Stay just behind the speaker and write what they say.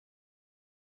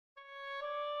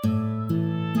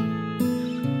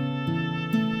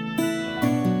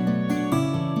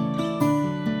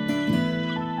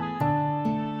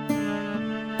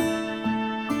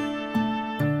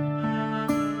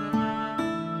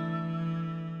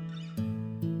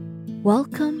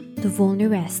Welcome to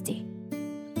Vulnerability,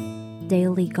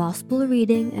 Daily Gospel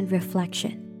Reading and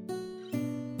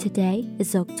Reflection. Today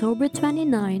is October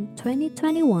 29,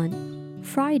 2021,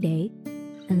 Friday,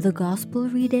 and the Gospel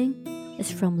reading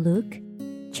is from Luke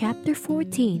chapter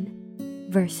 14,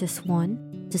 verses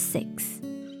 1 to 6.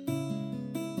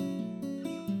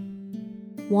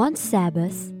 One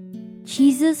Sabbath,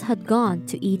 Jesus had gone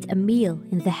to eat a meal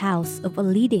in the house of a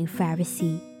leading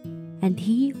Pharisee, and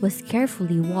he was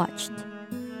carefully watched.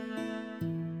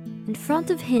 In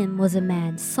front of him was a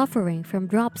man suffering from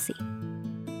dropsy.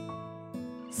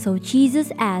 So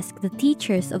Jesus asked the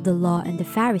teachers of the law and the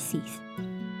Pharisees,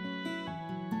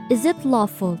 "Is it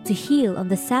lawful to heal on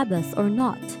the Sabbath or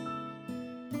not?"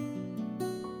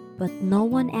 But no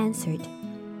one answered.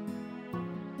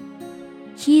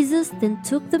 Jesus then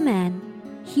took the man,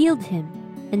 healed him,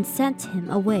 and sent him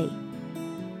away.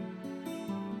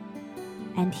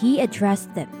 And he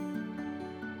addressed them,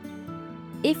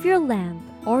 "If your lamb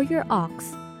or your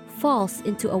ox falls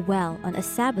into a well on a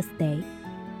Sabbath day,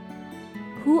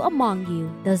 who among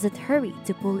you doesn't hurry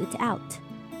to pull it out?"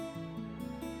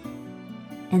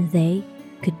 And they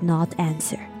could not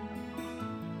answer.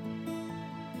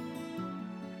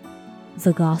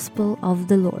 The Gospel of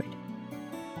the Lord.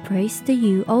 Praise to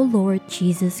you, O Lord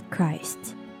Jesus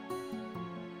Christ.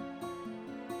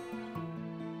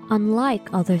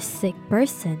 Unlike other sick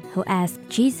person who asked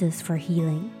Jesus for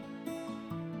healing,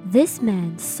 this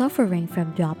man suffering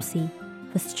from dropsy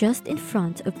was just in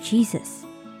front of Jesus.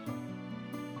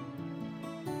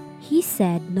 He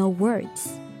said no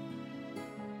words.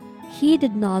 He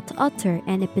did not utter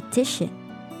any petition.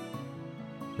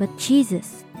 But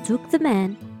Jesus took the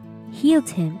man, healed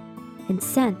him, and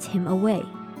sent him away.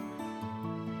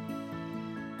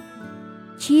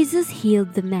 Jesus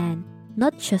healed the man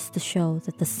not just to show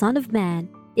that the Son of Man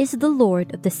is the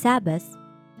Lord of the Sabbath,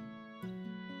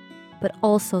 but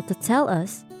also to tell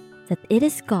us that it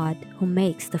is God who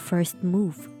makes the first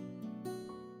move.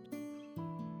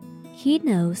 He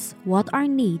knows what our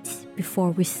needs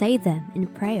before we say them in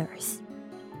prayers.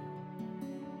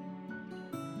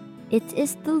 It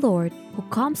is the Lord who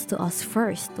comes to us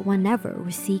first whenever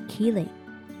we seek healing.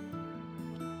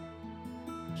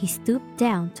 He stooped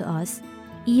down to us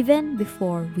even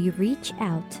before we reach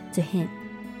out to Him.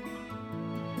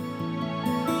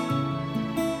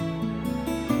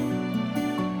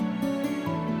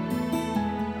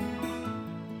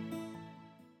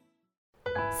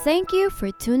 Thank you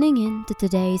for tuning in to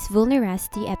today's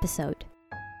Vulnerability episode.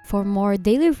 For more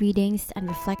daily readings and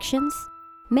reflections,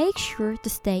 make sure to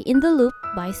stay in the loop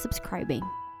by subscribing.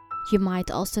 You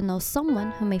might also know someone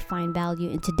who may find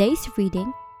value in today's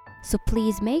reading, so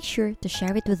please make sure to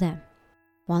share it with them.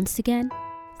 Once again,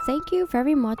 thank you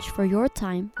very much for your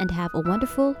time and have a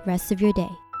wonderful rest of your day.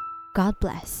 God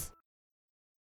bless.